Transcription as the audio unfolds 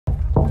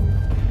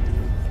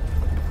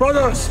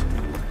Brothers!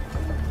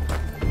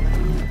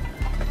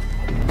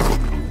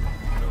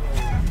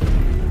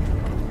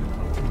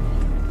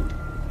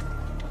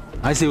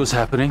 I see what's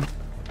happening.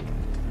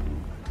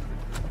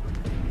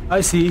 I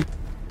see.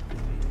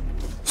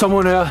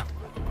 Someone there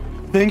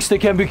thinks they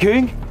can be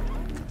king.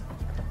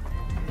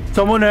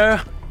 Someone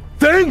there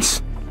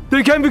thinks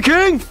they can be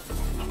king.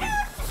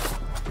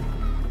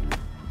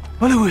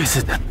 Well, who is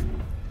it then?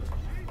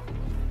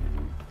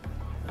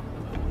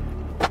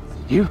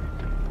 You?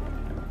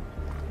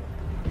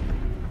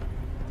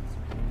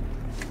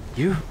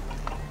 You?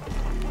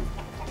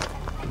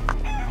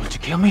 Want to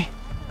kill me?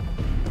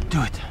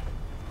 Do it.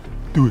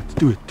 Do it,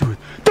 do it, do it.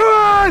 Do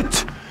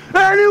it!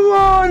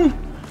 Anyone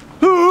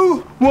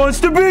who wants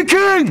to be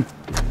king?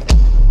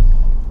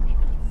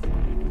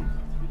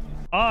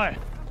 I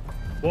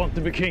want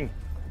to be king.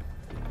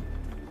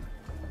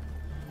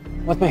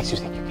 What makes you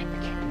think you can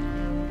be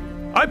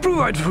king? I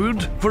provide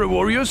food for the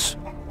warriors.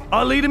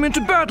 I lead them into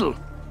battle.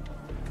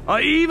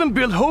 I even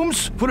build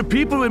homes for the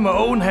people with my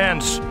own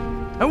hands.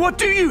 And what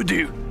do?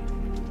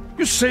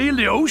 You sail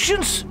the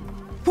oceans?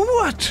 For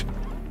what?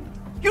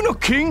 You're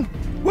not king.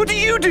 What do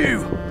you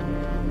do?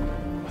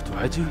 What do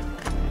I do?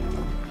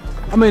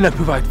 I may not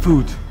provide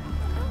food.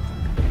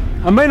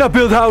 I may not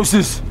build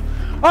houses.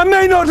 I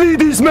may not lead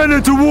these men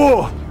into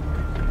war.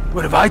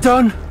 What have I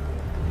done?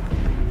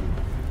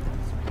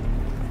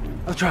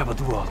 I've traveled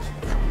the world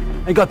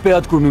and got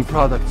beard grooming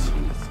products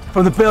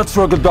from the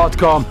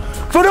beardstruggle.com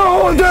for the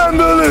whole damn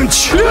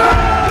village!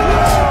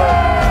 Yeah!